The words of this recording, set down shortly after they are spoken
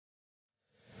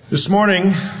This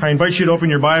morning, I invite you to open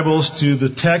your Bibles to the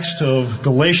text of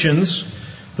Galatians,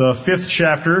 the 5th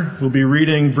chapter. We'll be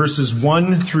reading verses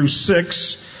 1 through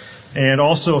 6 and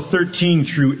also 13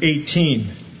 through 18.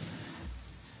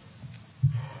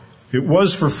 It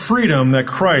was for freedom that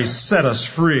Christ set us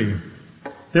free.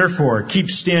 Therefore, keep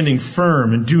standing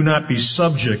firm and do not be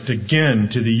subject again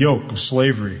to the yoke of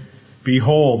slavery.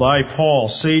 Behold, I, Paul,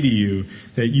 say to you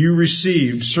that you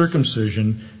received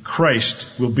circumcision, Christ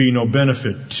will be no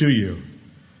benefit to you.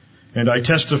 And I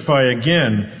testify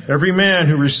again, every man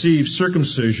who receives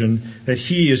circumcision, that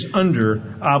he is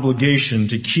under obligation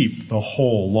to keep the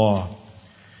whole law.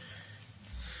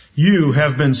 You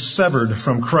have been severed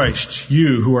from Christ,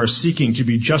 you who are seeking to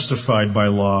be justified by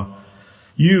law.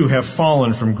 You have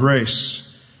fallen from grace.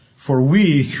 For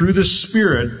we, through the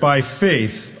Spirit, by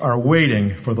faith, are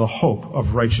waiting for the hope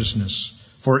of righteousness.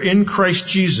 For in Christ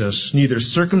Jesus, neither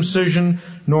circumcision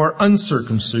nor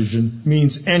uncircumcision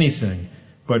means anything,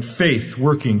 but faith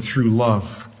working through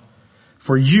love.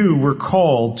 For you were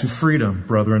called to freedom,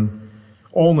 brethren.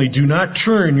 Only do not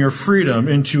turn your freedom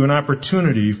into an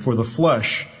opportunity for the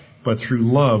flesh, but through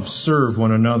love serve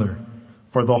one another.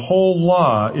 For the whole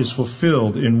law is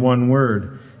fulfilled in one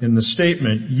word, in the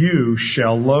statement, you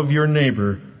shall love your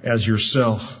neighbor as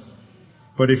yourself.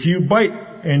 But if you bite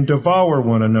and devour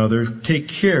one another, take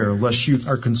care lest you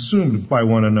are consumed by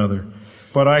one another.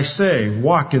 But I say,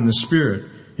 walk in the Spirit,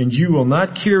 and you will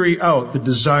not carry out the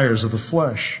desires of the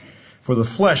flesh. For the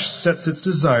flesh sets its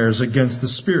desires against the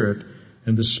Spirit,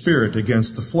 and the Spirit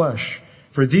against the flesh.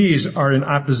 For these are in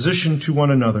opposition to one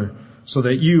another, so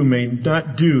that you may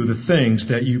not do the things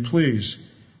that you please.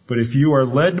 But if you are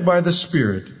led by the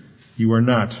Spirit, you are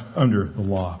not under the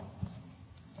law.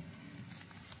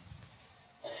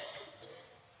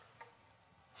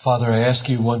 Father, I ask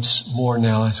you once more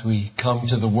now as we come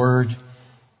to the Word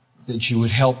that you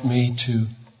would help me to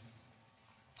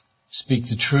speak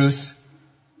the truth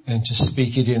and to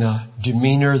speak it in a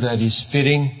demeanor that is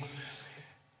fitting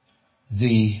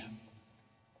the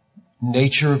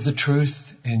nature of the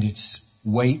truth and its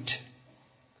weight.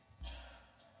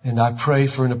 And I pray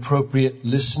for an appropriate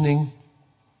listening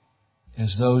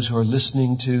as those who are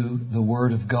listening to the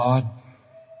Word of God.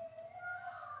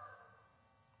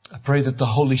 I pray that the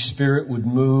Holy Spirit would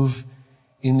move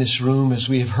in this room as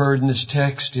we have heard in this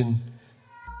text in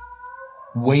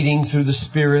waiting through the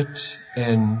Spirit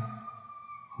and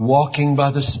walking by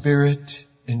the Spirit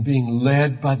and being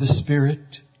led by the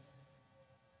Spirit.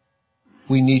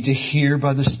 We need to hear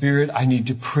by the Spirit. I need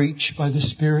to preach by the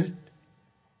Spirit.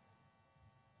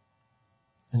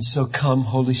 And so come,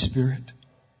 Holy Spirit,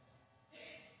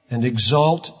 and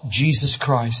exalt Jesus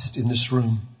Christ in this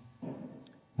room.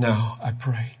 Now, I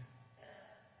pray.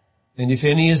 And if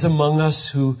any is among us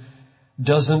who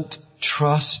doesn't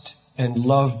trust and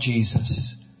love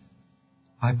Jesus,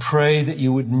 I pray that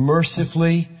you would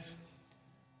mercifully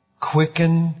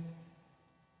quicken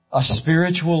a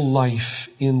spiritual life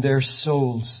in their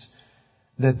souls,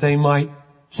 that they might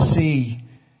see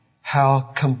how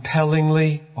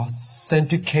compellingly,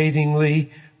 authenticatingly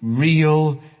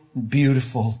real,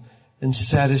 beautiful, and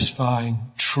satisfying,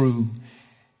 true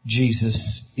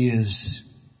Jesus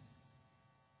is.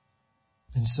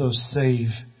 And so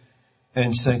save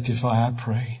and sanctify, I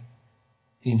pray,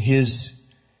 in His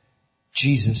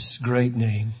Jesus' great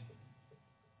name.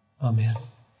 Amen.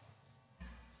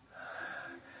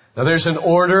 Now there's an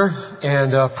order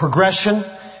and a progression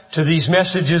to these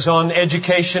messages on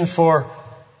education for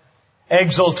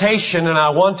exaltation, and I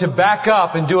want to back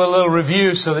up and do a little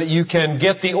review so that you can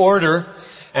get the order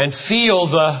and feel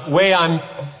the way I'm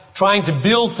trying to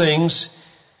build things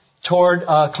toward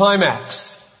a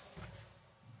climax.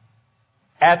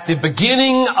 At the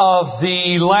beginning of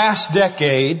the last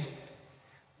decade,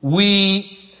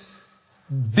 we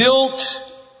built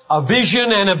a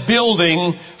vision and a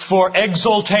building for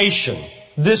exaltation.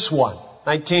 This one,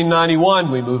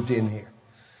 1991, we moved in here.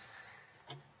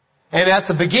 And at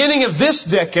the beginning of this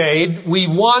decade, we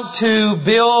want to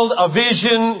build a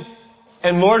vision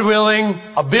and, Lord willing,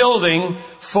 a building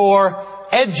for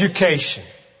education.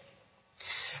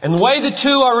 And the way the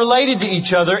two are related to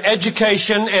each other,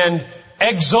 education and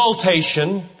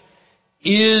exaltation,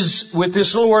 is with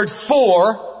this little word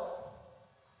for,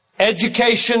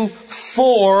 education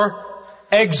for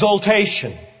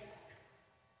exaltation.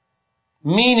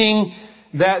 Meaning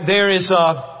that there is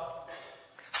a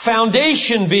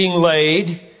foundation being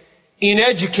laid in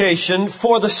education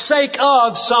for the sake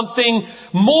of something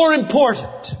more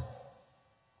important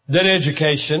than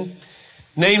education,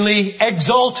 namely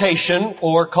exaltation,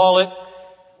 or call it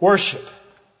worship,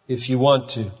 if you want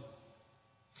to.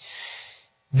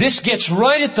 This gets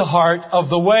right at the heart of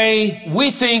the way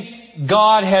we think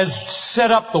God has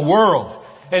set up the world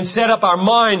and set up our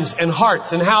minds and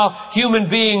hearts and how human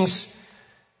beings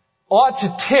ought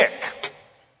to tick.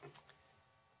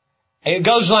 It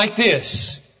goes like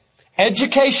this.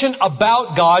 Education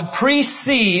about God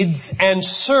precedes and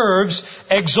serves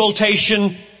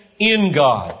exaltation in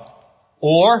God.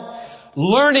 Or,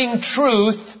 learning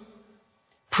truth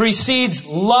precedes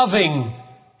loving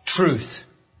truth.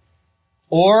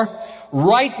 Or,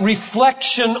 right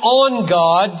reflection on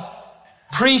God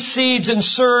precedes and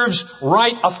serves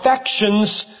right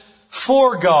affections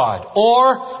for God.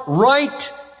 Or,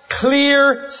 right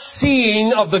clear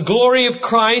seeing of the glory of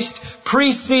Christ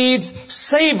precedes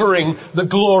savoring the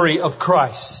glory of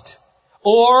Christ.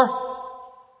 Or,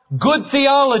 good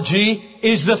theology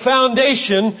is the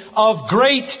foundation of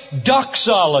great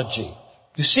doxology.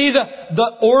 You see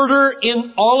the order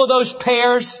in all of those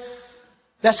pairs?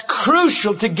 That's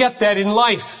crucial to get that in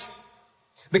life.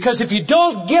 Because if you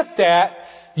don't get that,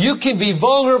 you can be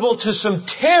vulnerable to some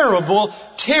terrible,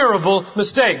 terrible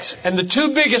mistakes. And the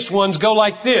two biggest ones go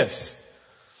like this.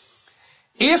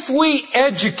 If we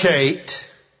educate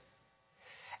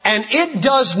and it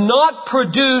does not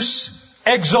produce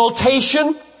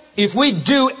exaltation, if we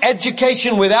do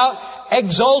education without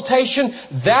exaltation,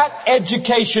 that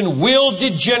education will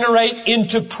degenerate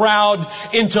into proud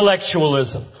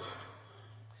intellectualism.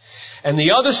 And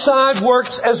the other side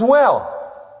works as well.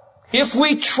 If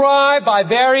we try by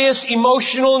various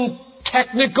emotional and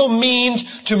technical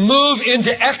means to move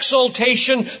into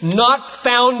exaltation not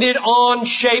founded on,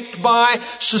 shaped by,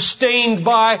 sustained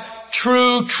by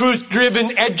true,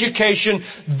 truth-driven education,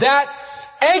 that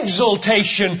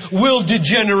exaltation will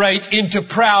degenerate into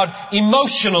proud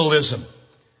emotionalism.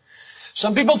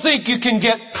 Some people think you can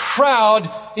get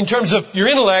proud in terms of your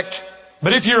intellect,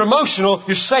 but if you're emotional,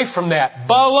 you're safe from that.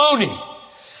 Baloney.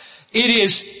 It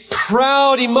is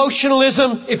proud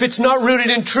emotionalism if it's not rooted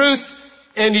in truth,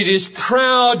 and it is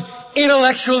proud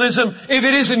intellectualism if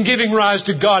it isn't giving rise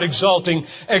to God-exalting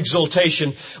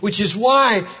exaltation. Which is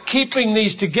why keeping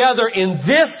these together in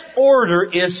this order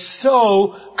is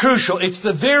so crucial. It's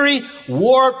the very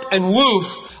warp and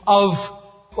woof of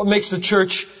what makes the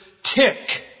church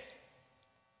tick.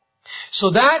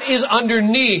 So that is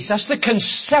underneath. That's the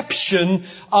conception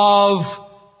of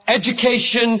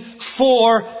education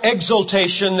for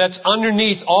exaltation that's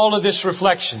underneath all of this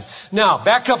reflection. Now,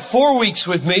 back up 4 weeks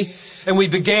with me, and we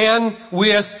began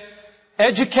with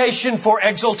education for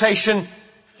exaltation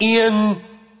in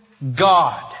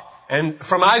God. And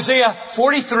from Isaiah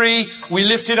 43, we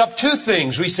lifted up two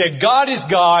things. We said God is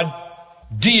God,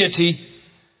 deity,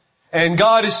 and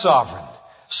God is sovereign,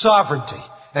 sovereignty.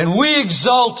 And we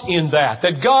exult in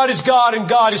that God is God and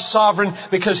God is sovereign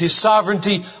because His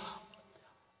sovereignty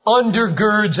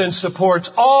undergirds and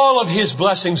supports all of His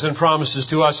blessings and promises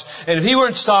to us. And if He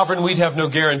weren't sovereign, we'd have no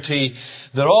guarantee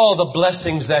that all the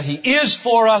blessings that He is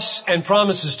for us and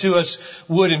promises to us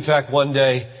would in fact one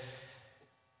day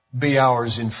be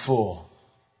ours in full.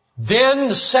 Then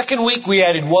the second week we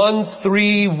added 1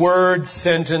 3-word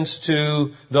sentence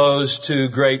to those two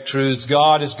great truths.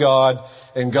 God is God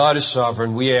and God is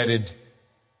sovereign. We added,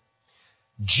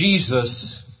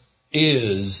 Jesus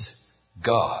is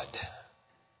God.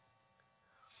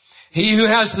 He who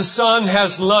has the Son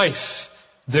has life,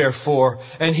 therefore,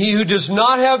 and he who does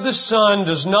not have the Son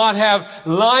does not have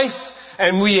life,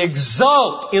 and we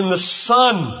exult in the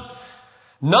Son.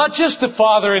 Not just the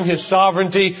Father and His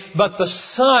sovereignty, but the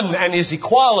Son and His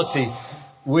equality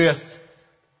with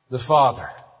the Father.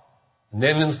 And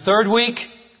then in the third week,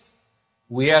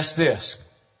 we ask this.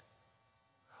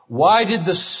 Why did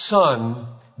the Son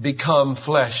become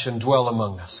flesh and dwell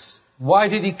among us? Why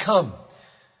did He come?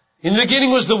 In the beginning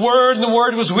was the Word, and the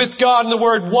Word was with God, and the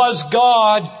Word was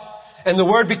God. And the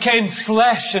Word became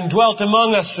flesh and dwelt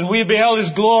among us, and we beheld His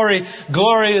glory.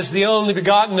 Glory is the only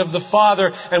begotten of the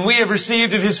Father, and we have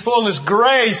received of His fullness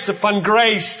grace upon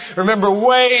grace. Remember,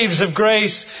 waves of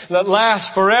grace that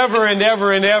last forever and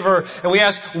ever and ever. And we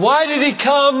ask, why did He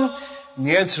come? And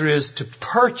the answer is to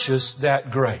purchase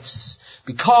that grace.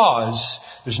 Because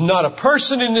there's not a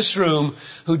person in this room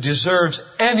who deserves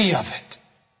any of it.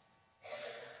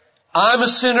 I'm a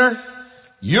sinner.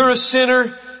 You're a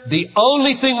sinner. The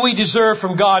only thing we deserve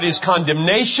from God is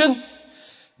condemnation,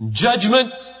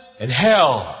 judgment, and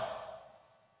hell.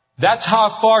 That's how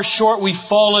far short we've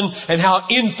fallen and how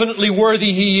infinitely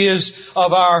worthy He is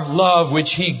of our love,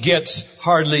 which He gets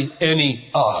hardly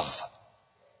any of.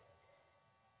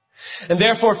 And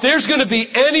therefore, if there's going to be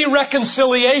any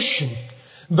reconciliation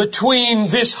between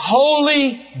this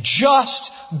holy,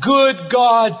 just, good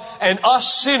God and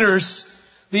us sinners,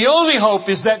 The only hope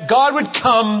is that God would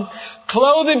come,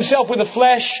 clothe Himself with a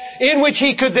flesh in which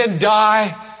He could then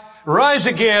die, rise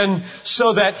again,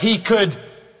 so that He could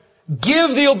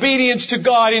give the obedience to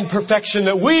God in perfection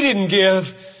that we didn't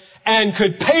give, and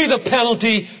could pay the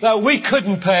penalty that we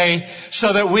couldn't pay,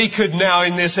 so that we could now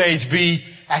in this age be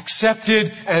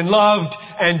accepted and loved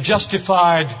and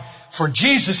justified for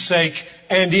Jesus' sake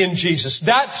and in Jesus.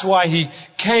 That's why He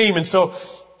came. And so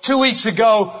 2 weeks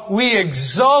ago, we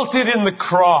exulted in the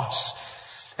cross.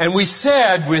 And we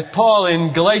said with Paul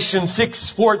in Galatians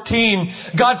 6:14,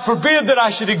 God forbid that I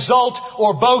should exult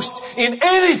or boast in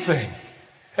anything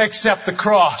except the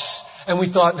cross. And we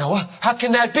thought, now, how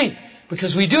can that be?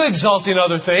 Because we do exult in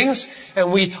other things,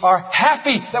 and we are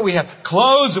happy that we have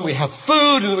clothes, and we have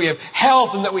food, and that we have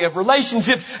health, and that we have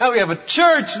relationships, and we have a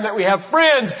church, and that we have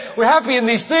friends. We're happy in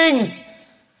these things.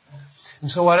 And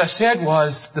so what I said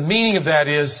was, the meaning of that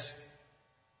is,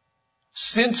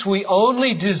 since we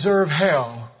only deserve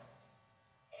hell,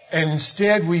 and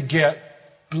instead we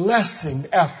get blessing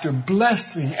after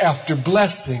blessing after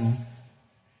blessing,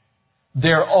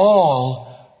 they're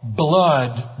all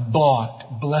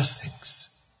blood-bought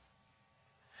blessings.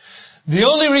 The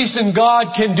only reason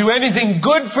God can do anything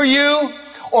good for you,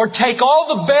 or take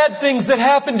all the bad things that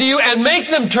happen to you and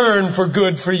make them turn for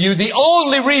good for you, the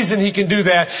only reason He can do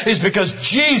that is because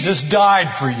Jesus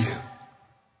died for you.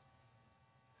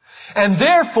 And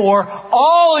therefore,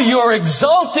 all your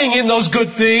exulting in those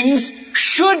good things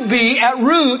should be at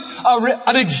root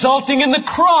an exulting in the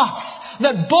cross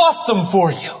that bought them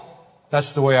for you.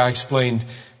 That's the way I explained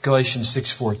Galatians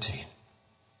 6:14.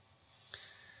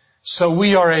 So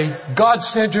we are a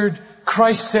God-centered,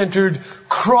 Christ-centered,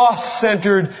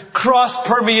 cross-centered,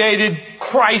 cross-permeated,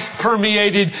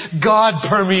 Christ-permeated,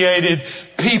 God-permeated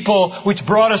people, which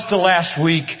brought us to last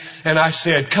week. And I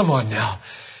said, come on now.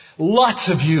 Lots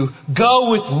of you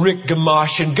go with Rick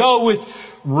Gamache and go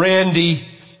with Randy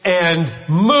and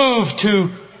move to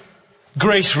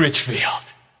Grace Richfield.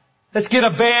 Let's get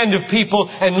a band of people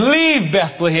and leave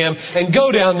Bethlehem and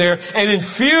go down there and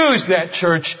infuse that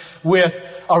church with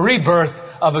a rebirth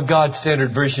of a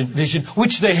God-centered vision,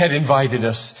 which they had invited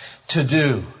us to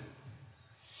do.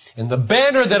 And the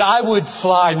banner that I would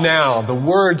fly now, the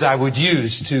words I would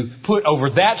use to put over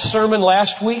that sermon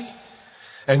last week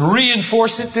and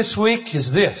reinforce it this week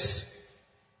is this.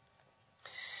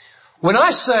 When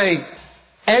I say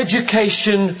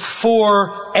education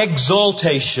for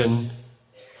exaltation,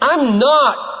 I'm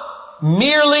not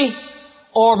merely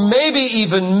or maybe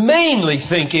even mainly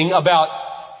thinking about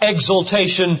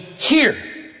exaltation here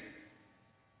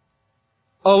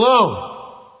alone.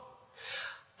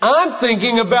 I'm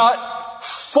thinking about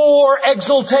for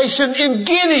exaltation in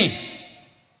Guinea,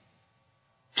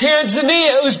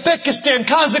 Tanzania, Uzbekistan,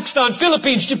 Kazakhstan,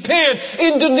 Philippines, Japan,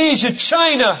 Indonesia,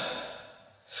 China.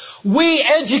 We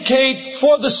educate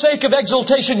for the sake of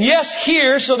exaltation, yes,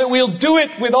 here, so that we'll do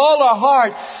it with all our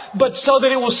heart, but so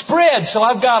that it will spread. So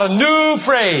I've got a new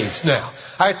phrase now.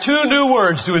 I have 2 new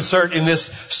words to insert in this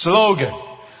slogan.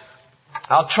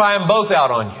 I'll try them both out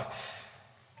on you.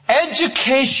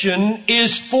 Education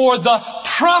is for the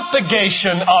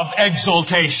propagation of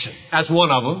exaltation. That's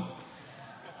one of them.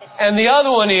 And the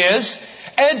other one is,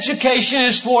 education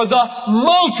is for the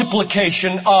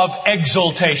multiplication of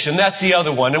exaltation. That's the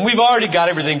other one. And we've already got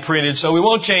everything printed, so we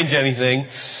won't change anything.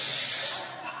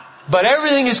 But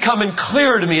everything is coming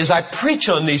clearer to me as I preach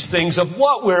on these things of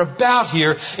what we're about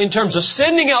here in terms of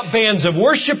sending out bands of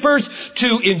worshipers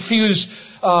to infuse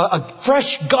a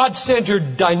fresh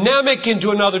God-centered dynamic into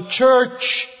another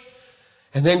church,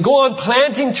 and then go on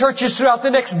planting churches throughout the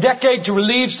next decade to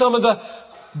relieve some of the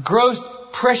growth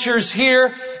pressures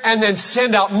here, and then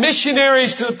send out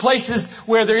missionaries to the places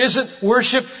where there isn't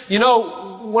worship. You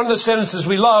know, one of the sentences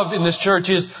we love in this church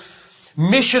is,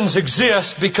 missions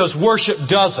exist because worship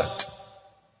doesn't.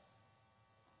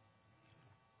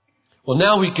 Well,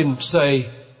 now we can say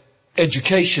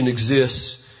education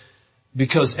exists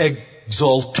because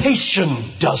exaltation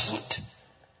doesn't.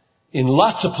 In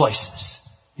lots of places.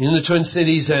 In the Twin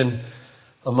Cities and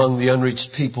among the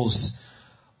unreached peoples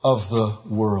of the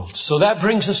world. So that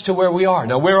brings us to where we are.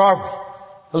 Now, where are we?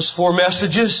 Those 4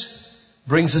 messages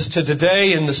brings us to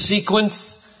today in the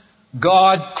sequence.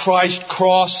 God, Christ,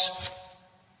 cross,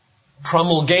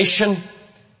 promulgation.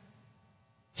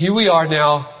 Here we are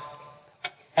now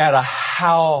at a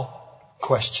how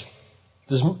question.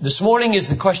 This morning is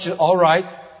the question, all right,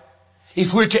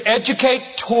 if we're to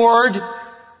educate toward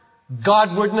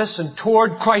Godwardness and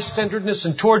toward Christ-centeredness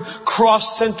and toward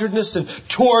cross-centeredness and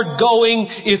toward going,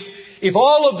 if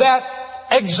all of that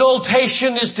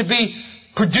exaltation is to be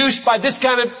produced by this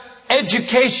kind of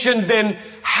education, then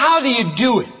how do you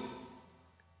do it?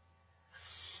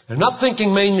 I'm not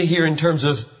thinking mainly here in terms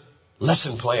of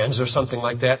lesson plans or something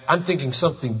like that. I'm thinking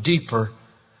something deeper.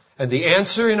 And the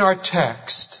answer in our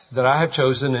text that I have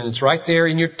chosen, and it's right there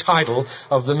in your title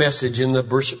of the message in the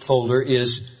worship folder,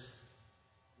 is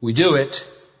we do it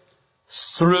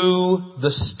through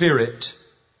the Spirit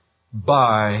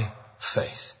by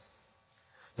faith.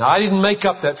 Now, I didn't make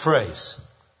up that phrase.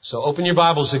 So open your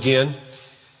Bibles again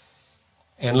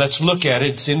and let's look at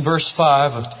it. It's in verse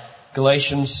 5 of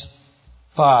Galatians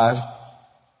 5.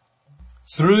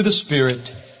 Through the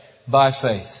Spirit by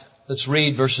faith. Let's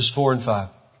read verses 4 and 5.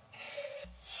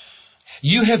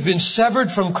 You have been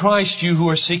severed from Christ, you who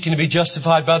are seeking to be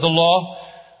justified by the law.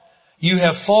 You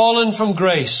have fallen from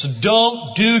grace. So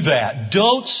don't do that.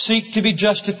 Don't seek to be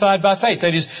justified by faith.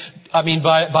 That is,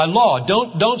 by law.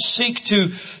 Don't seek to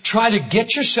try to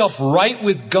get yourself right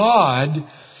with God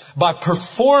by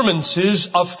performances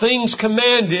of things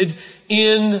commanded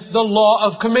in the law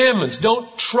of commandments.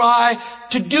 Don't try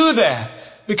to do that,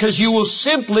 because you will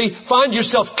simply find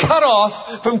yourself cut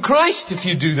off from Christ if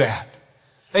you do that.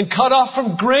 And cut off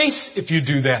from grace if you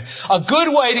do that. A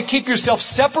good way to keep yourself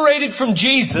separated from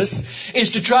Jesus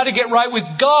is to try to get right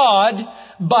with God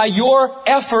by your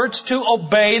efforts to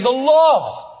obey the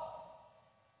law,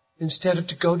 instead of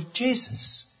to go to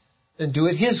Jesus and do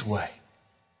it His way.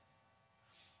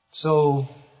 So,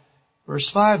 verse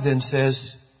 5 then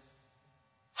says,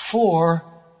 for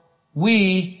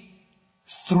we,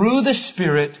 through the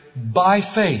Spirit, by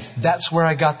faith. That's where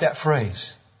I got that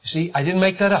phrase. You see, I didn't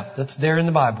make that up. That's there in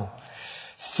the Bible.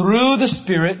 Through the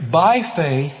Spirit, by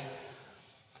faith,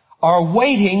 are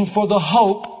waiting for the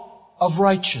hope of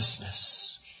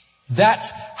righteousness.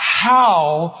 That's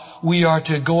how we are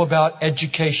to go about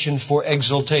education for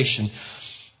exaltation.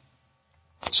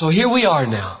 So here we are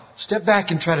now. Step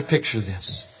back and try to picture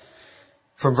this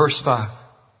from verse 5.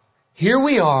 Here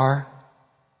we are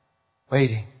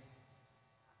waiting.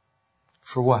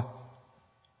 For what?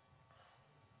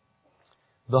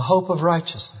 The hope of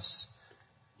righteousness.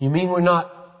 You mean we're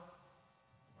not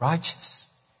righteous?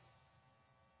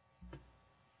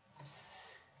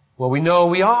 Well, we know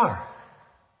we are.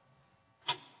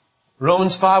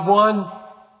 Romans 5:1.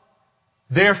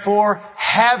 Therefore,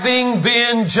 having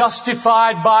been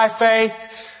justified by faith,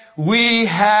 we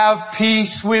have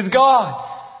peace with God.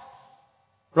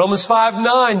 Romans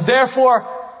 5:9. Therefore,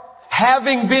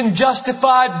 having been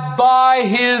justified by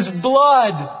His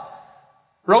blood.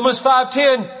 Romans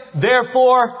 5:10,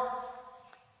 therefore,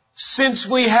 since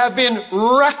we have been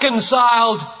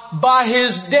reconciled by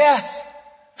His death.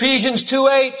 Ephesians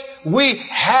 2:8, we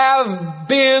have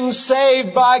been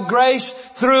saved by grace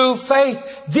through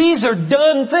faith. These are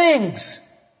done things.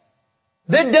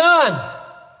 They're done.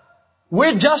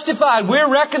 We're justified. We're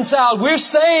reconciled. We're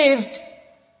saved.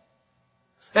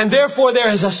 And therefore there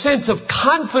is a sense of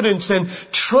confidence and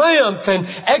triumph and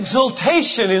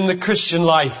exultation in the Christian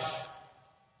life.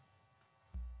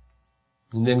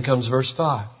 And then comes verse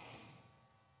 5.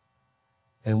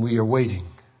 And we are waiting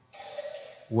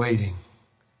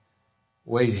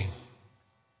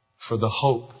for the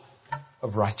hope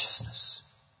of righteousness.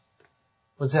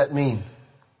 What does that mean?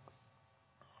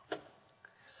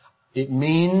 It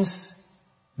means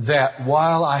that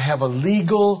while I have a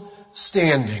legal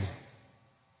standing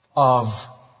of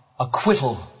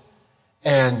acquittal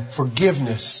and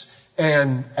forgiveness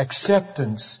and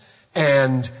acceptance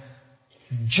and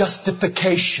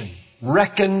justification,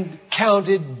 reckoned,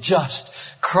 counted just,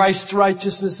 Christ's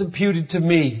righteousness imputed to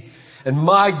me, and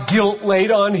my guilt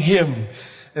laid on Him,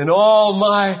 and all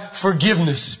my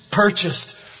forgiveness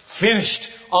purchased, finished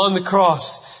on the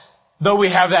cross. Though we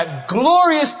have that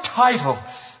glorious title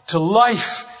to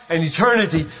life and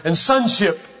eternity and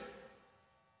sonship,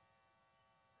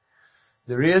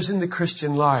 there is in the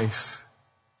Christian life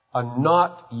a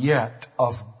not yet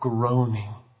of groaning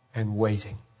and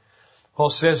waiting. Paul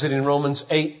says it in Romans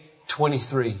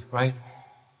 8:23, right?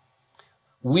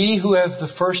 We who have the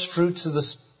first fruits of the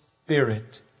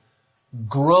Spirit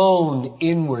groan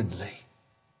inwardly,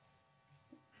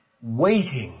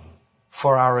 waiting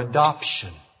for our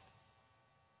adoption,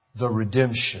 the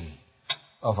redemption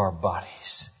of our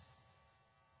bodies.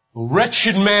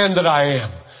 Wretched man that I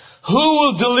am, who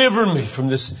will deliver me from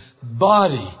this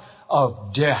body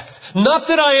of death? Not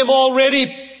that I am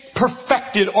already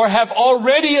perfected or have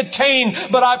already attained,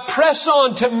 but I press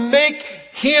on to make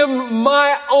Him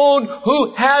my own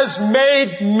who has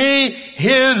made me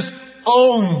His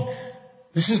own.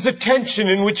 This is the tension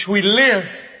in which we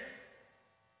live.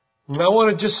 And I want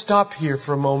to just stop here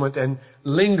for a moment and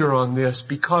linger on this,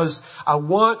 because I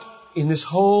want, in this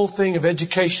whole thing of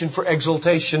education for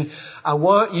exaltation, I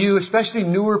want you, especially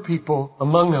newer people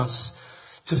among us,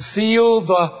 to feel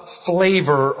the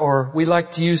flavor, or we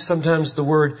like to use sometimes the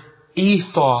word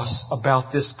ethos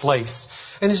about this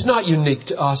place. And it's not unique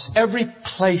to us. Every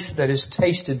place that has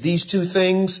tasted these two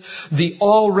things, the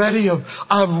already of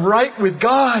I'm right with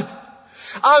God,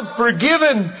 I'm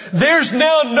forgiven, there's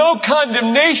now no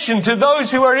condemnation to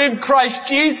those who are in Christ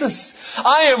Jesus,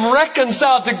 I am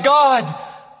reconciled to God,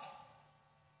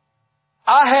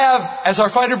 I have, as our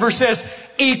fighter verse says,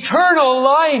 eternal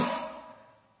life.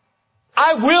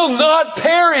 I will not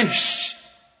perish.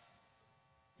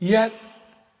 Yet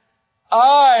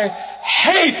I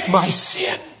hate my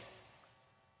sin.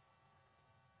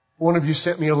 One of you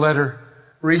sent me a letter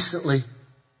recently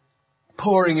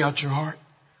pouring out your heart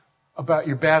about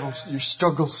your battles, your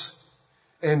struggles.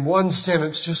 And one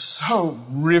sentence just so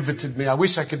riveted me. I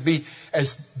wish I could be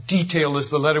as detailed as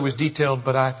the letter was detailed,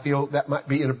 but I feel that might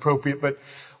be inappropriate. But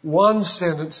one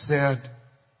sentence said,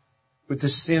 with the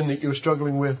sin that you're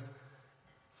struggling with,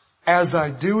 as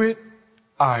I do it,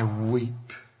 I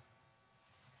weep.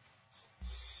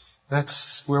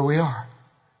 That's where we are.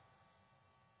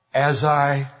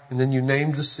 And then you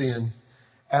named the sin.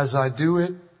 As I do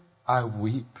it, I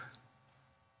weep.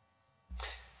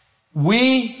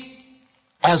 We,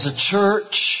 as a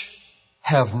church,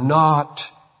 have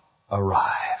not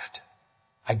arrived.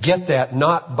 I get that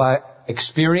not by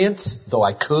experience, though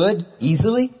I could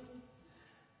easily.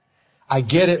 I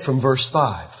get it from verse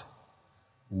 5.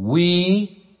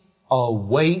 We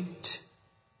await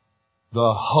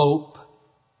the hope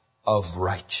of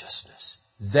righteousness.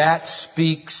 That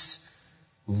speaks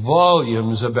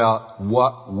volumes about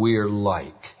what we're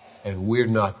like, and we're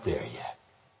not there yet.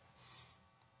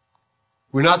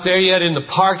 We're not there yet in the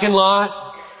parking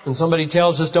lot when somebody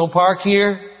tells us don't park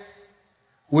here.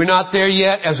 We're not there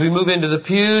yet as we move into the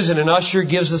pews and an usher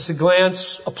gives us a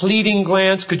glance, a pleading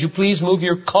glance. Could you please move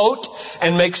your coat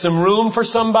and make some room for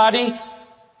somebody?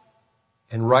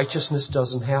 And righteousness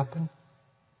doesn't happen.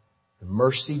 And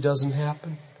mercy doesn't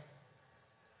happen.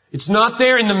 It's not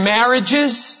there in the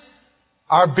marriages.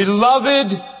 Our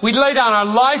beloved, we lay down our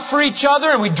life for each other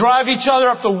and we drive each other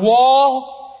up the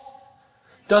wall.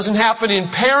 Doesn't happen in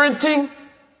parenting.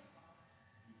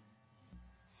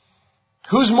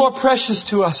 Who's more precious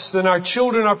to us than our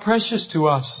children are precious to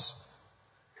us?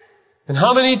 And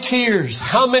how many tears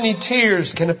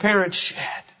can a parent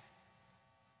shed?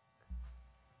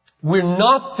 We're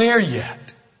not there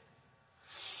yet.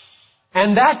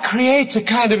 And that creates a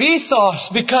kind of ethos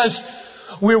because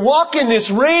we're walking this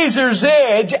razor's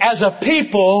edge as a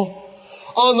people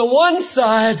on the one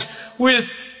side with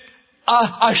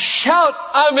a shout,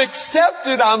 I'm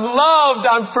accepted, I'm loved,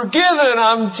 I'm forgiven,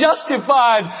 I'm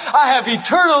justified, I have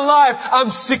eternal life, I'm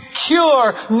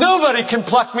secure, nobody can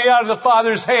pluck me out of the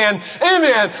Father's hand.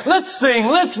 Amen. Let's sing,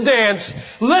 let's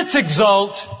dance, let's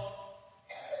exult.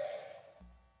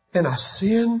 And I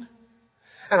sin,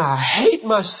 and I hate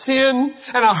my sin,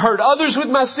 and I hurt others with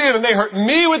my sin, and they hurt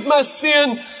me with my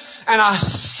sin, and I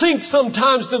sink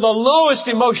sometimes to the lowest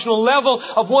emotional level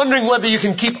of wondering whether you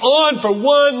can keep on for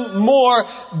one more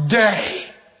day.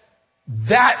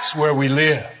 That's where we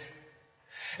live.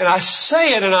 And I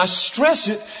say it and I stress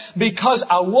it because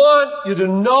I want you to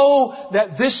know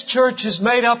that this church is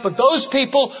made up of those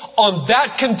people on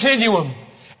that continuum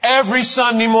every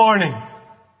Sunday morning.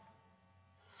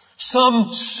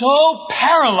 Some so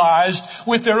paralyzed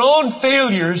with their own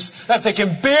failures that they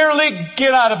can barely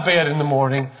get out of bed in the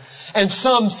morning. And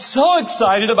some so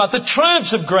excited about the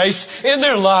triumphs of grace in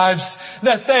their lives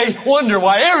that they wonder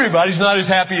why everybody's not as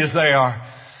happy as they are.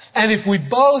 And if we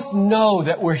both know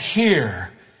that we're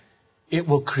here, it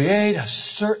will create a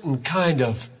certain kind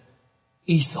of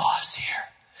ethos here.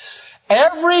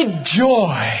 Every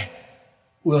joy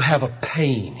will have a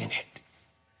pain in it.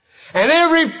 And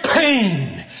every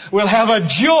pain will have a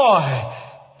joy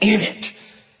in it.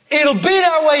 It'll be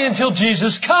that way until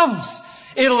Jesus comes.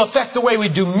 It'll affect the way we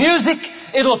do music.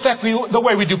 It'll affect the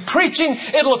way we do preaching.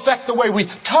 It'll affect the way we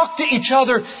talk to each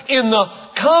other in the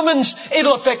commons.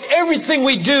 It'll affect everything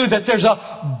we do, that there's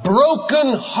a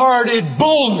broken-hearted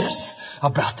boldness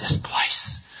about this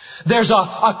place. There's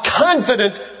a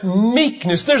confident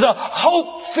meekness. There's a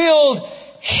hope-filled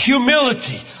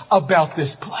humility about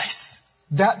this place.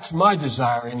 That's my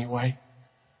desire anyway.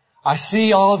 I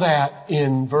see all that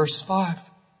in verse 5.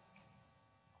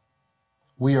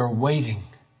 We are waiting.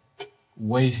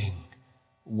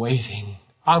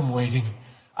 I'm waiting.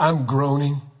 I'm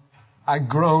groaning. I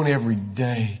groan every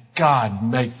day. God,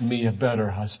 make me a better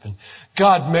husband.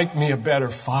 God, make me a better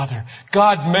father.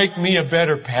 God, make me a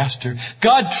better pastor.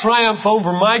 God, triumph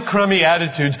over my crummy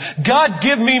attitudes. God,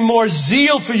 give me more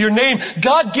zeal for your name.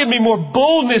 God, give me more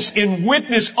boldness in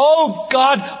witness. Oh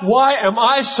God, why am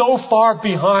I so far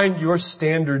behind your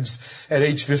standards at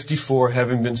age 54,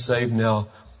 having been saved now?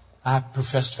 I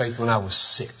professed faith when I was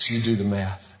 6. You do the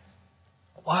math.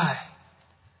 Why?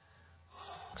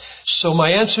 So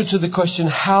my answer to the question,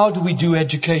 how do we do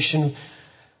education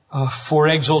for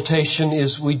exaltation,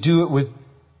 is we do it with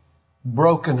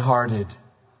broken-hearted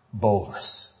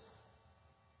boldness.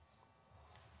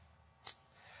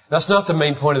 That's not the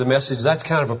main point of the message. That's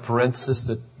kind of a parenthesis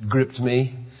that gripped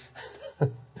me.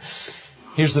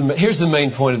 Here's the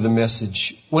main point of the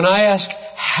message. When I ask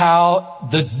how,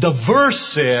 the verse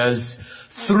says,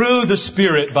 through the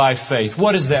Spirit by faith.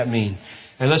 What does that mean?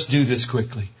 And let's do this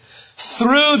quickly.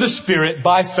 Through the Spirit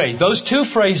by faith. Those two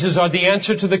phrases are the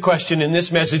answer to the question in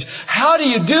this message. How do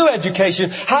you do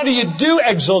education? How do you do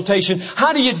exaltation?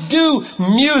 How do you do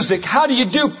music? How do you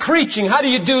do preaching? How do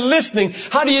you do listening?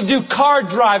 How do you do car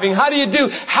driving? How do you do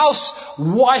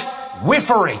housewifery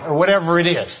or whatever it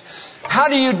is? How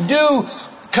do you do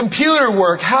computer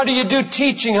work? How do you do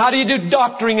teaching? How do you do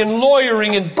doctoring and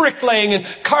lawyering and bricklaying and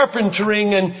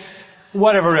carpentering and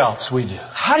whatever else we do?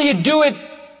 How do you do it?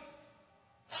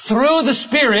 Through the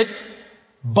Spirit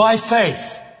by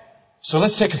faith. So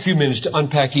let's take a few minutes to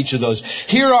unpack each of those.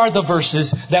 Here are the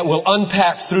verses that will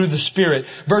unpack through the Spirit.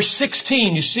 Verse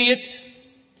 16, you see it?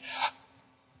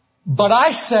 But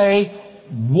I say,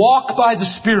 walk by the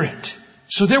Spirit.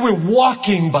 So there we're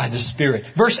walking by the Spirit.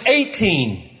 Verse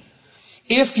 18,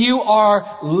 if you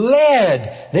are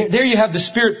led, there you have the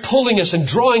Spirit pulling us and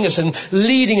drawing us and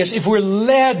leading us. If we're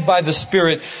led by the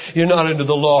Spirit, you're not under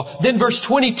the law. Then verse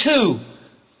 22,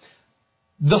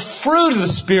 the fruit of the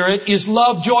Spirit is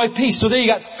love, joy, peace. So there you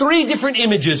got 3 different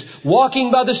images. Walking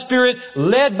by the Spirit,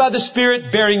 led by the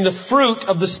Spirit, bearing the fruit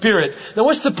of the Spirit. Now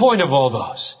what's the point of all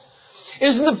those?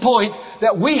 Isn't the point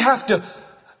that we have to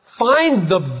find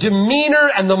the demeanor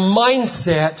and the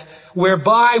mindset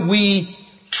whereby we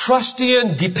trust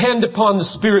in, depend upon the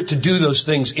Spirit to do those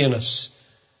things in us?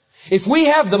 If we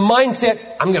have the mindset,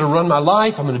 I'm going to run my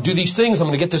life, I'm going to do these things, I'm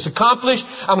going to get this accomplished,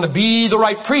 I'm going to be the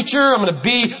right preacher, I'm going to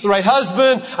be the right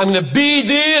husband, I'm going to be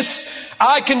this,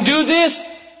 I can do this.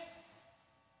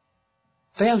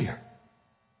 Failure.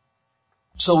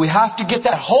 So we have to get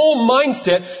that whole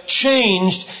mindset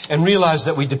changed and realize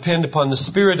that we depend upon the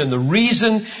Spirit. And the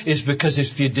reason is because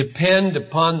if you depend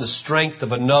upon the strength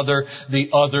of another, the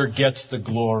other gets the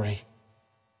glory.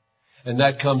 And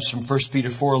that comes from 1 Peter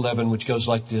 4:11, which goes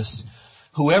like this.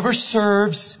 Whoever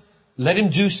serves, let him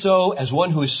do so as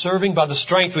one who is serving by the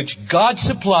strength which God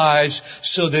supplies,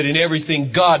 so that in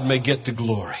everything God may get the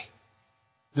glory.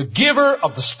 The giver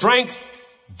of the strength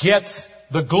gets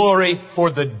the glory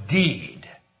for the deed.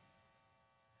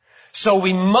 So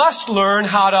we must learn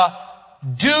how to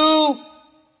do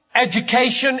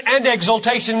education and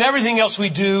exaltation and everything else we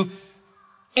do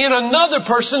in another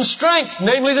person's strength,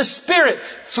 namely the Spirit.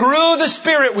 Through the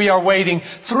Spirit we are waiting.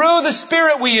 Through the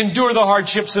Spirit we endure the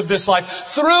hardships of this life.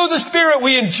 Through the Spirit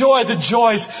we enjoy the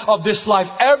joys of this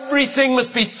life. Everything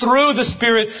must be through the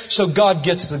Spirit so God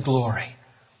gets the glory.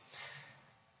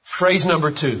 Phrase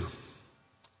number 2.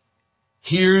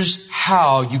 Here's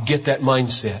how you get that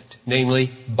mindset, namely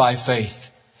by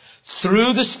faith.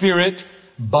 Through the Spirit,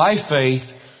 by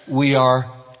faith, we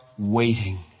are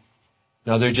waiting.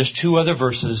 Now there are just 2 other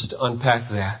verses to unpack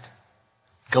that.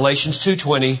 Galatians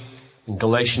 2:20 and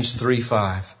Galatians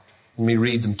 3:5. Let me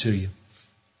read them to you.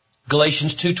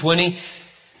 Galatians 2:20,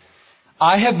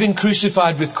 I have been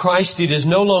crucified with Christ. It is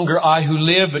no longer I who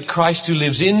live, but Christ who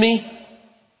lives in me.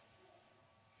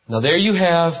 Now there you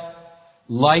have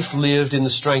life lived in the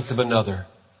strength of another.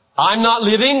 I'm not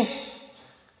living.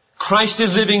 Christ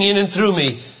is living in and through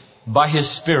me by His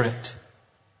Spirit.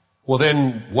 Well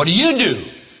then, what do?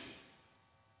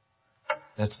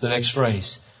 That's the next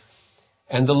phrase.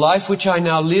 And the life which I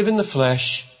now live in the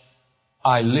flesh,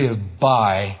 I live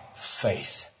by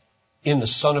faith in the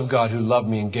Son of God who loved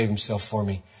me and gave Himself for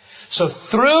me. So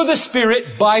through the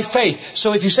Spirit, by faith.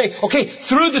 So if you say, okay,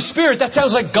 through the Spirit, that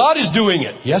sounds like God is doing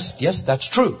it. Yes, that's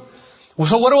true. Well,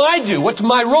 so what do I do? What's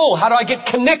my role? How do I get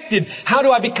connected? How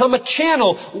do I become a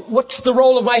channel? What's the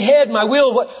role of my head, my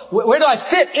will? Where do I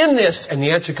fit in this? And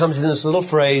the answer comes in this little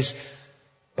phrase,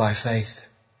 by faith.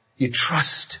 You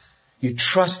trust. You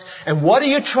trust. And what do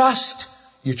you trust?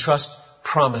 You trust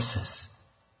promises.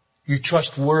 You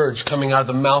trust words coming out of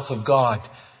the mouth of God.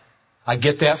 I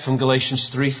get that from Galatians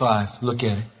 3:5. Look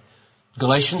at it.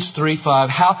 Galatians 3:5.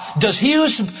 How does he who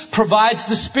provides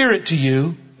the Spirit to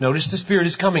you, notice the Spirit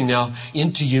is coming now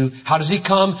into you. How does he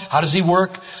come? How does he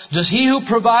work? Does he who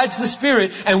provides the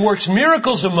Spirit and works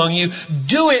miracles among you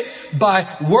do it by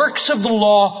works of the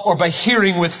law or by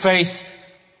hearing with faith?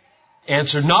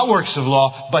 Answer, not works of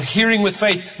law, but hearing with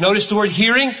faith. Notice the word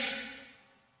hearing.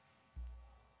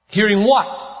 Hearing what?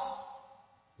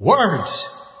 Words.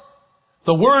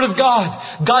 The Word of God.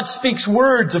 God speaks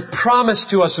words of promise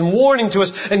to us and warning to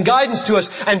us and guidance to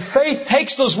us. And faith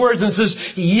takes those words and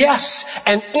says, yes.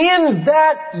 And in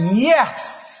that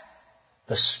yes,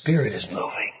 the Spirit is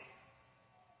moving.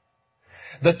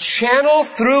 The channel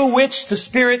through which the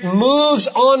Spirit moves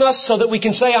on us so that we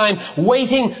can say, I'm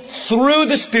waiting through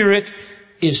the Spirit,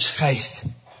 is faith.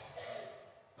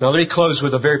 Now let me close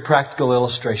with a very practical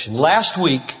illustration. Last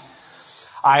week,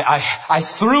 I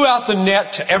threw out the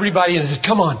net to everybody and said,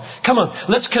 come on,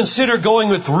 let's consider going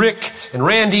with Rick and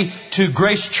Randy to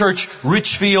Grace Church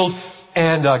Richfield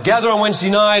and gather on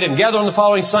Wednesday night and gather on the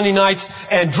following Sunday nights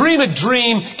and dream a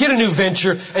dream, get a new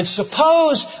venture. And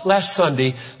suppose last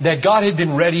Sunday that God had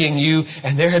been readying you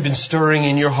and there had been stirring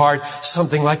in your heart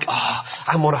something like,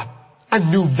 I'm on a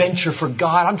new venture for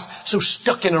God. I'm so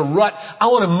stuck in a rut. I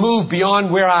want to move beyond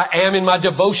where I am in my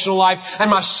devotional life and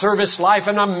my service life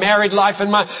and my married life and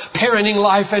my parenting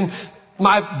life and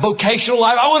my vocational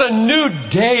life. I want a new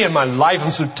day in my life.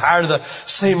 I'm so tired of the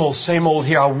same old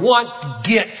here. I want to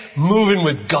get moving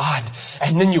with God.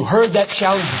 And then you heard that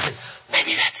challenge and said,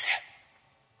 maybe that's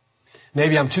it.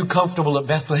 Maybe I'm too comfortable at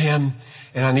Bethlehem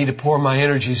and I need to pour my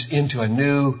energies into a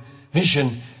new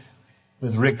vision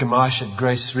with Rick Gamache at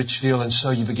Grace Richfield. And so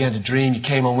you began to dream. You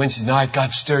came on Wednesday night.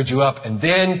 God stirred you up. And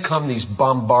then come these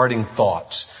bombarding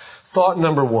thoughts. Thought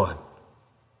number one.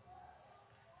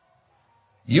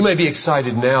 You may be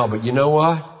excited now, but you know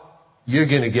what? You're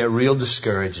going to get real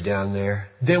discouraged down there.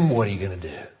 Then what are you going to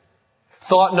do?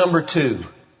 Thought number two.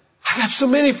 I got so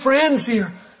many friends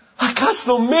here.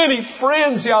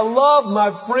 I love my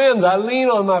friends. I lean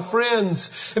on my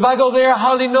friends. If I go there, I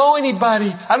hardly know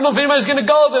anybody. I don't know if anybody's going to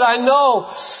go that I know.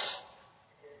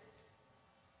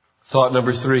 Thought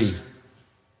number three.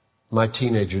 My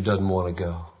teenager doesn't want to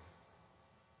go.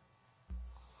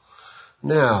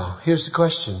 Now, here's the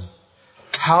question.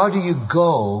 How do you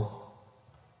go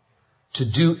to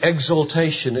do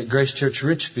exaltation at Grace Church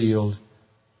Richfield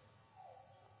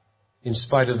in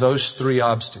spite of those three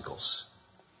obstacles?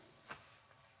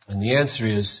 And the answer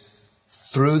is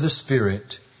through the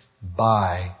Spirit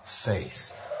by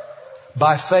faith.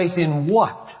 By faith in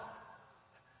what?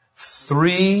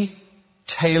 3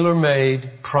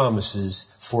 tailor-made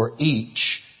promises for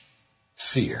each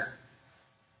fear.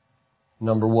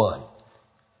 Number 1.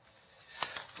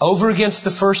 Over against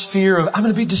the first fear of, I'm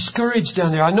going to be discouraged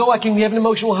down there. I know I can have an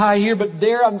emotional high here, but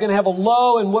there I'm going to have a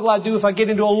low. And what will I do if I get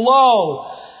into a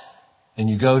low? And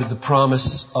you go to the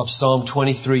promise of Psalm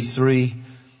 23:3.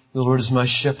 The Lord is my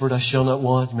shepherd, I shall not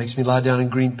want. He makes me lie down in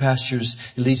green pastures.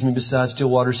 He leads me beside still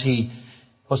waters.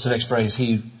 What's the next phrase?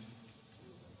 He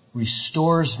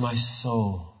restores my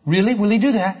soul. Really? Will He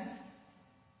do that?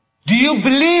 Do you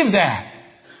believe that?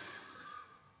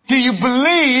 Do you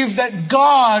believe that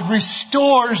God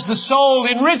restores the soul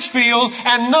in Richfield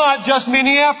and not just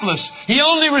Minneapolis? He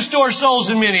only restores souls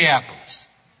in Minneapolis.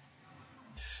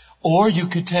 Or you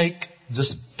could take the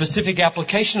specific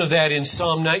application of that in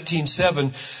Psalm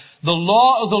 19:7. The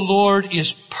law of the Lord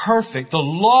is perfect. The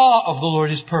law of the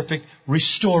Lord is perfect,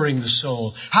 restoring the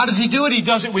soul. How does He do it? He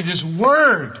does it with His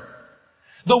Word.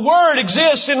 The Word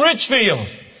exists in Richfield.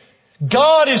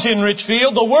 God is in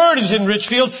Richfield. The Word is in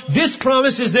Richfield. This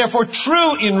promise is therefore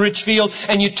true in Richfield.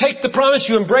 And you take the promise,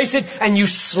 you embrace it, and you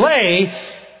slay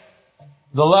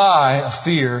the lie of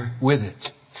fear with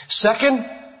it. Second,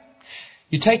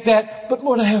 you take that, but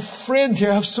Lord, I have friends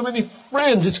here. I have so many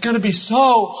friends. It's going to be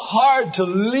so hard to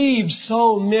leave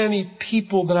so many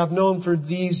people that I've known for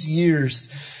these years.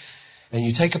 And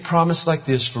you take a promise like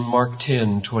this from Mark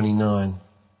 10:29.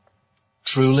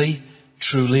 Truly,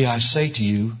 truly, I say to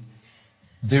you,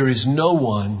 there is no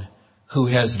one who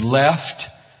has left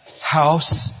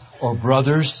house or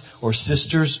brothers or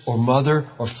sisters or mother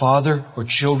or father or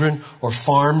children or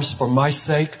farms for my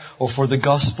sake or for the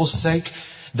gospel's sake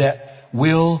that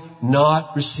will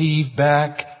not receive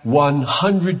back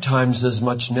 100 times as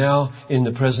much now in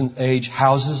the present age,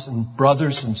 houses and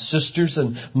brothers and sisters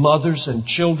and mothers and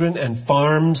children and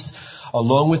farms,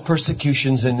 along with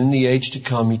persecutions, and in the age to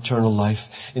come, eternal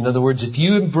life. In other words, if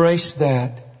you embrace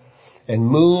that and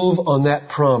move on that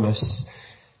promise,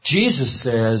 Jesus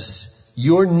says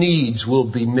your needs will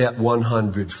be met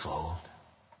 100-fold.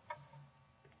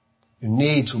 Your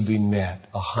needs will be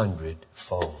met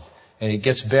 100-fold. And it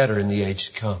gets better in the age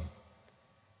to come.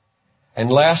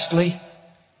 And lastly,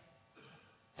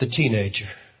 the teenager.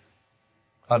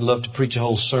 I'd love to preach a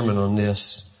whole sermon on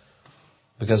this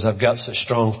because I've got such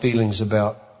strong feelings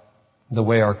about the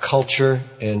way our culture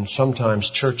and sometimes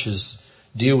churches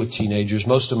deal with teenagers.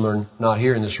 Most of them are not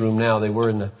here in this room now. They were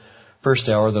in the first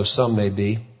hour, though some may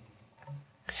be.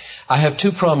 I have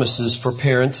two promises for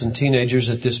parents and teenagers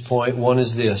at this point. One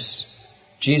is this.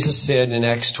 Jesus said in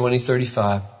Acts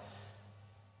 20:35,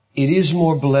 "It is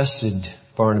more blessed,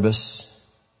 Barnabas,"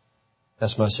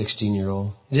 that's my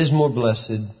 16-year-old, "it is more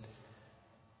blessed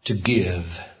to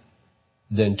give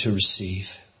than to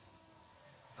receive."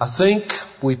 I think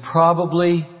we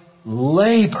probably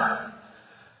labor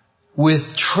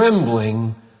with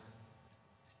trembling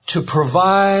to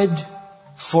provide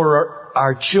for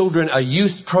our children a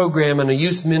youth program and a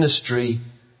youth ministry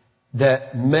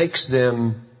that makes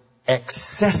them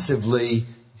excessively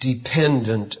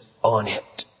dependent on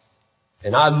it.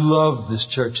 And I love this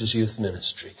church's youth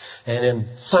ministry and am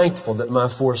thankful that my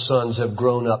 4 sons have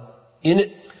grown up in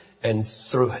it and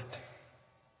through it.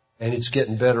 And it's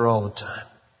getting better all the time.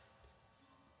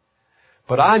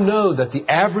 But I know that the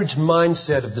average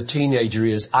mindset of the teenager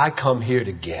is, I come here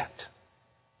to get,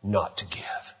 not to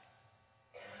give.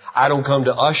 I don't come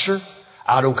to usher.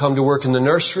 I don't come to work in the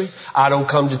nursery. I don't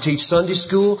come to teach Sunday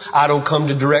school. I don't come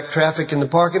to direct traffic in the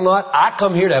parking lot. I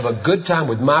come here to have a good time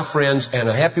with my friends and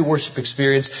a happy worship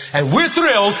experience. And we're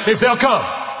thrilled if they'll come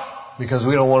because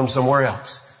we don't want them somewhere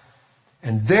else.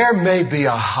 And there may be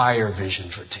a higher vision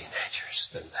for teenagers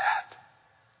than that.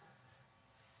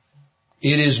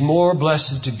 It is more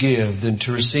blessed to give than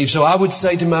to receive. So I would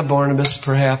say to my Barnabas,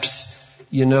 perhaps,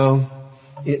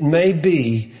 it may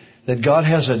be that God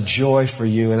has a joy for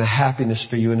you and a happiness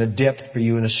for you and a depth for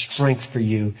you and a strength for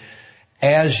you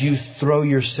as you throw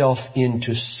yourself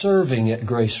into serving at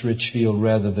Grace Richfield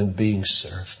rather than being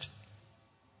served.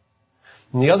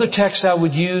 And the other text I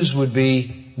would use would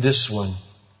be this one.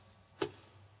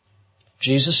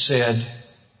 Jesus said,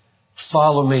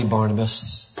 "Follow me,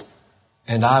 Barnabas,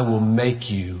 and I will make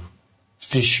you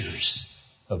fishers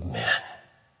of men."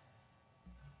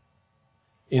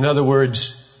 In other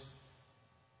words,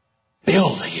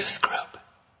 build a youth group.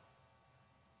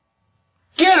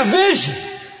 Get a vision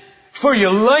for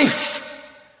your life.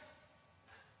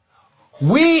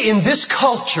 We in this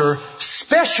culture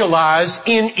specialize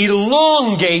in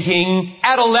elongating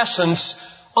adolescence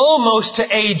almost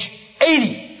to age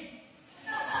 80.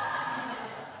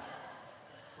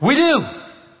 We do.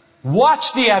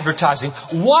 Watch the advertising.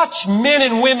 Watch men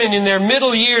and women in their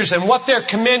middle years and what they're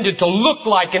commended to look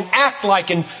like and act like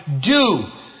and do.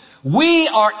 We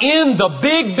are in the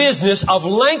big business of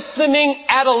lengthening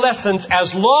adolescence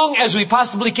as long as we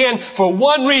possibly can for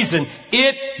one reason.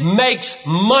 It makes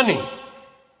money.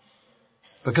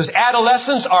 Because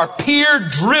adolescents are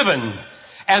peer-driven.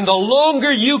 And the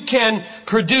longer you can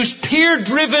produce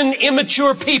peer-driven,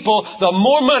 immature people, the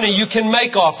more money you can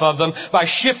make off of them by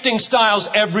shifting styles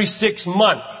every 6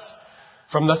 months.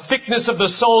 From the thickness of the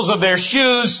soles of their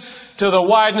shoes to the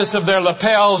wideness of their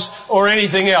lapels or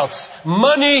anything else.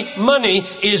 Money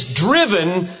is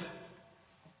driven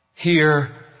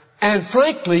here. And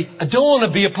frankly, I don't want to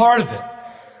be a part of it.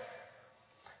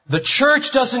 The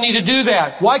church doesn't need to do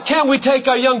that. Why can't we take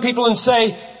our young people and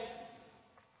say,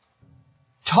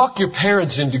 talk your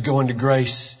parents into going to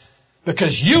Grace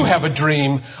because you have a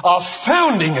dream of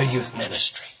founding a youth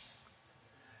ministry,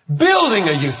 building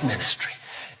a youth ministry.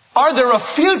 Are there a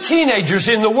few teenagers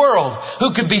in the world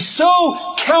who could be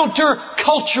so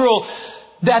counter-cultural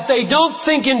that they don't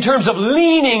think in terms of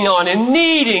leaning on and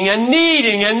needing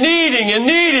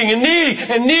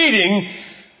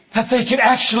that they could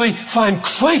actually find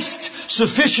Christ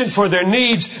sufficient for their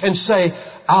needs and say,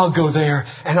 I'll go there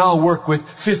and I'll work with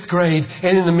 5th grade,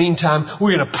 and in the meantime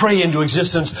we're going to pray into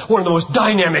existence one of the most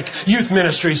dynamic youth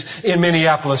ministries in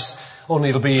Minneapolis, only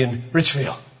it'll be in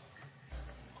Richfield.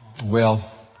 Well,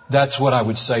 that's what I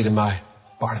would say to my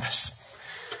Barnabas.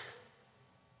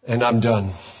 And I'm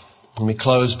done. Let me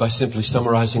close by simply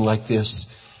summarizing like this.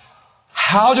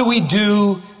 How do we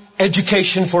do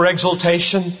education for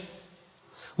exaltation?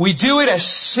 We do it as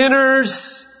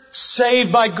sinners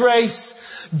saved by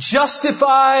grace,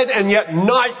 justified and yet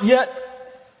not yet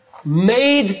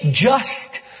made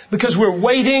just, because we're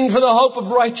waiting for the hope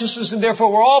of righteousness, and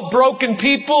therefore we're all broken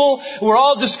people, we're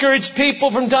all discouraged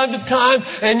people from time to time,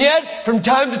 and yet from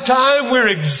time to time we're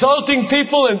exulting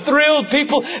people and thrilled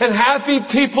people and happy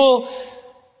people,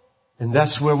 and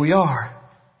that's where we are.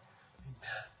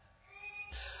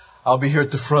 I'll be here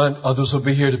at the front, others will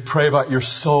be here to pray about your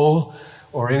soul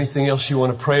or anything else you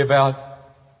want to pray about.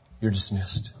 You're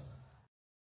dismissed.